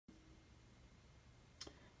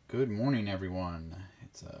Good morning, everyone.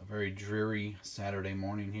 It's a very dreary Saturday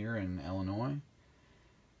morning here in Illinois,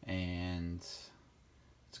 and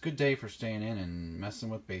it's a good day for staying in and messing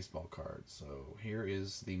with baseball cards. So here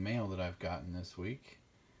is the mail that I've gotten this week,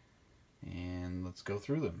 and let's go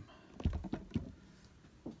through them.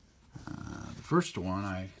 The first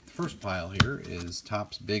pile here is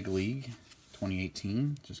Topps Big League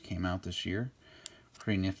 2018. Just came out this year.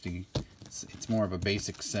 Pretty nifty. It's more of a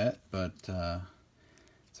basic set, but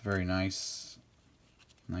it's very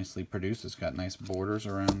nicely produced. It's got nice borders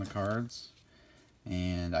around the cards.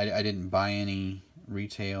 And I didn't buy any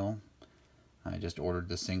retail. I just ordered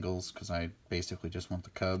the singles because I basically just want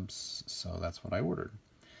the Cubs, so that's what I ordered.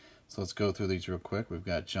 So let's go through these real quick. We've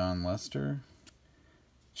got Jon Lester,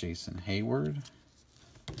 Jason Heyward,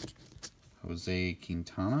 Jose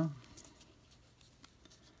Quintana,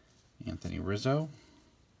 Anthony Rizzo,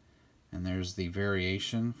 and there's the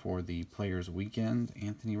variation for the Players Weekend,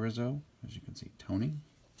 Anthony Rizzo, as you can see, Tony,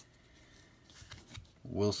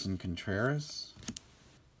 Willson Contreras,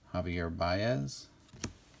 Javier Baez.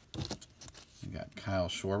 We got Kyle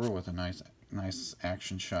Schwarber with a nice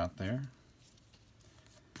action shot there.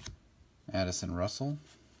 Addison Russell,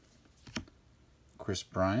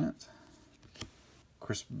 Bryant,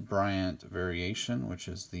 Kris Bryant variation, which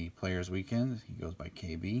is the Players Weekend. He goes by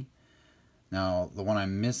KB. Now, the one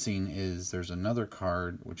I'm missing is there's another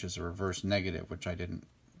card which is a reverse negative, which I didn't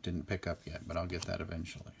pick up yet, but I'll get that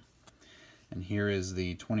eventually. And here is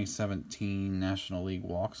the 2017 National League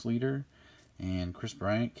walks leader, and Kris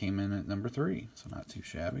Bryant came in at number 3, so not too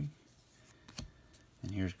shabby.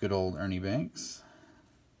 And here's good old Ernie Banks.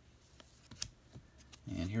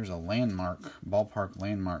 And here's a ballpark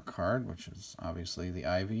landmark card, which is obviously the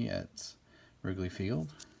Ivy at Wrigley Field.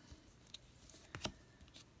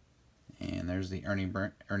 And there's the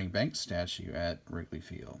Ernie Banks statue at Wrigley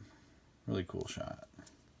Field. Really cool shot.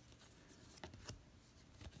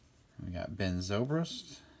 We got Ben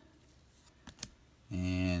Zobrist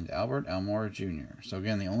and Albert Almora Jr. So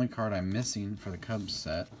again, the only card I'm missing for the Cubs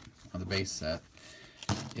set, or the base set,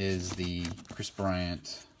 is the Kris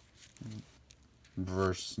Bryant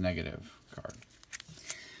reverse negative card.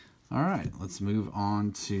 All right, let's move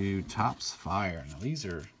on to Topps Fire. Now these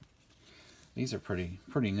are pretty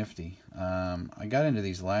nifty. I got into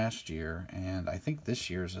these last year, and I think this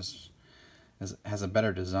year's has a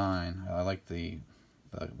better design. I like the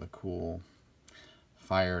cool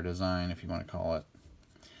fire design, if you want to call it.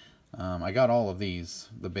 I got all of these,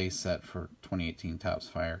 the base set for 2018 Topps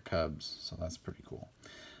Fire Cubs, so that's pretty cool.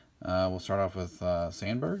 We'll start off with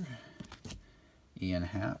Sandberg, Ian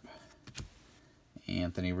Happ,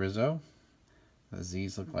 Anthony Rizzo. The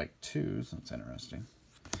Z's look like 2s. That's interesting.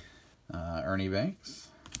 Ernie Banks,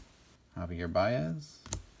 Javier Baez,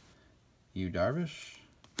 Yu Darvish,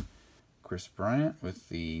 Kris Bryant with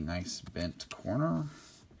the nice bent corner.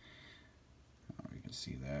 Oh, you can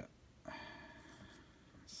see that. Let's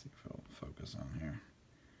see if it'll focus on here.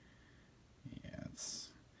 Yeah,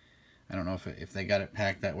 I don't know if they got it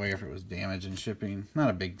packed that way or if it was damage in shipping. Not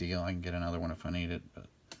a big deal. I can get another one if I need it. But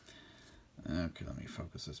okay, let me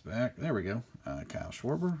focus this back. There we go. Kyle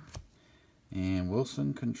Schwarber and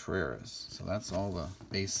Willson Contreras. So that's all the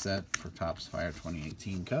base set for Topps Fire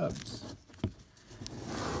 2018 Cubs.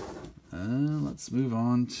 Let's move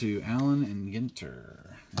on to Allen and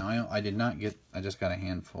Ginter. Now I just got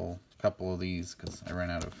a couple of these because I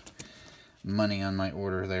ran out of money on my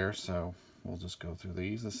order there, so we'll just go through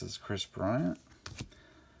these. This is Kris Bryant,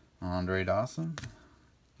 Andre Dawson,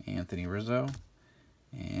 Anthony Rizzo,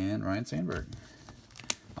 and Ryne Sandberg.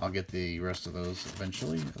 I'll get the rest of those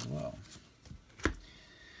eventually as well.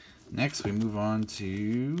 Next, we move on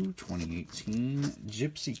to 2018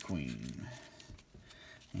 Gypsy Queen.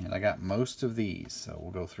 And I got most of these, so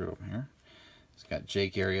we'll go through them here. It's got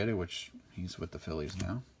Jake Arrieta, which he's with the Phillies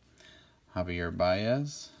now. Javier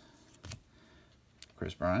Baez,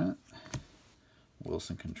 Kris Bryant,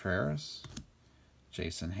 Willson Contreras,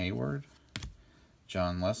 Jason Heyward,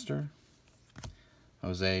 Jon Lester,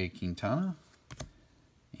 Jose Quintana,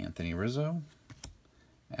 Anthony Rizzo,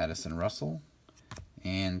 Addison Russell,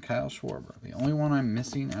 and Kyle Schwarber. The only one I'm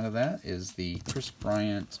missing out of that is the Kris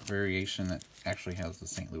Bryant variation that actually has the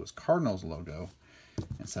St. Louis Cardinals logo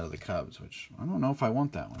instead of the Cubs, which I don't know if I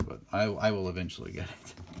want that one, but I will eventually get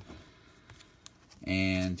it.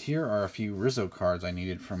 And here are a few Rizzo cards I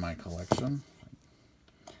needed for my collection.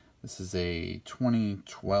 This is a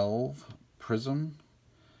 2012 Prizm.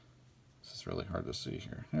 This is really hard to see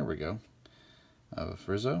here. There we go. Of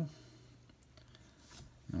Rizzo.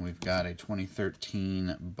 And we've got a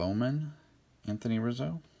 2013 Bowman, Anthony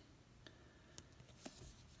Rizzo.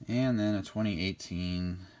 And then a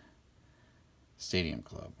 2018 Stadium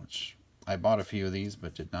Club, which I bought a few of these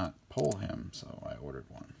but did not pull him, so I ordered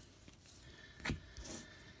one.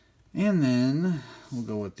 And then we'll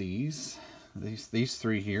go with these. These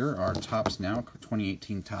three here are Topps Now,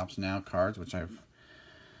 2018 Topps Now cards, which I've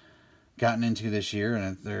gotten into this year,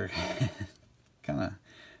 and they're kind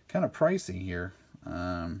of pricey here.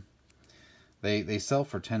 They sell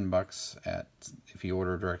for $10 if you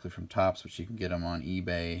order directly from Topps, which you can get them on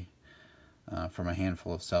eBay from a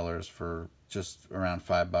handful of sellers for just around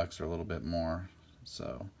 $5 or a little bit more.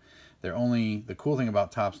 So the cool thing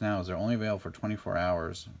about Topps Now is they're only available for 24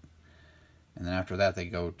 hours. And then after that, they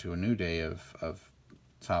go to a new day of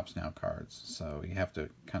Topps Now cards. So you have to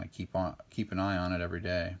kind of keep an eye on it every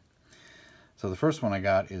day. So the first one I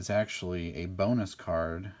got is actually a bonus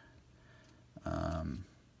card.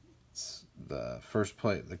 It's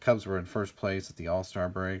the Cubs were in first place at the All-Star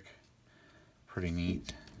break. Pretty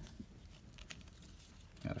neat.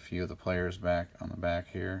 Got a few of the players back on the back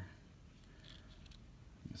here.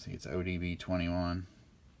 You see it's ODB 21.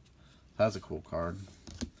 That's a cool card.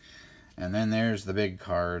 And then there's the big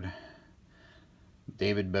card.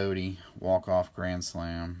 David Bodie, walk-off grand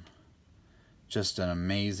slam. Just an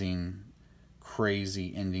amazing,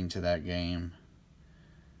 crazy ending to that game.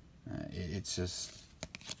 It's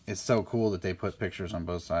so cool that they put pictures on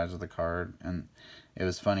both sides of the card. And it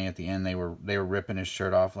was funny at the end, they were ripping his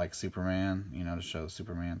shirt off like Superman, to show the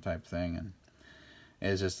Superman type thing. And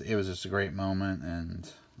it was just a great moment, and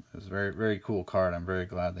it was a very, very cool card. I'm very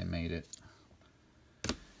glad they made it.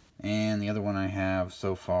 And the other one I have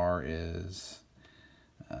so far is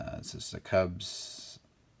it's just the Cubs.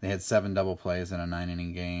 They had 7 double plays in a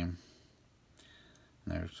 9-inning game.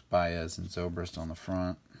 And there's Baez and Zobrist on the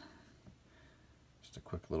front. Just a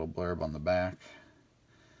quick little blurb on the back.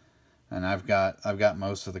 And I've got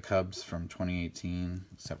most of the Cubs from 2018,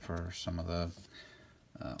 except for some of the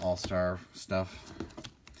All-Star stuff.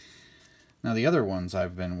 Now the other ones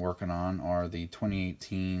I've been working on are the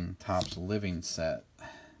 2018 Topps Living set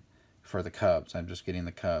for the Cubs. I'm just getting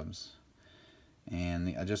the Cubs.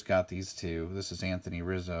 And I just got these two. This is Anthony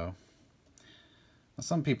Rizzo. Now,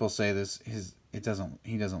 some people say he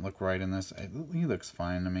doesn't look right in this. He looks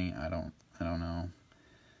fine to me. I don't know.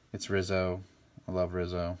 It's Rizzo. I love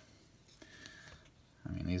Rizzo.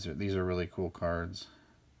 I mean, these are really cool cards.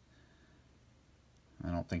 I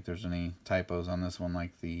don't think there's any typos on this one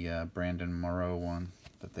like the Brandon Morrow one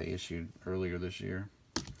that they issued earlier this year.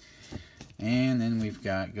 And then we've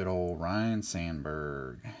got good old Ryne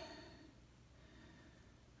Sandberg.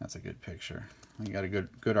 That's a good picture. You got a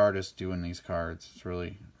good artist doing these cards. It's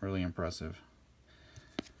really, really impressive.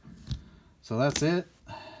 So that's it.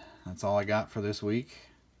 That's all I got for this week.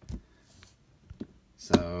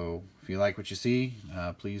 So if you like what you see,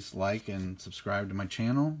 please like and subscribe to my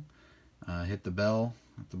channel. Hit the bell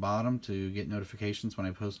at the bottom to get notifications when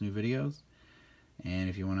I post new videos. And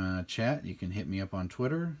if you want to chat, you can hit me up on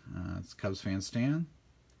Twitter. It's CubsFanStan.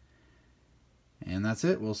 And that's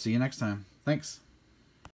it. We'll see you next time. Thanks.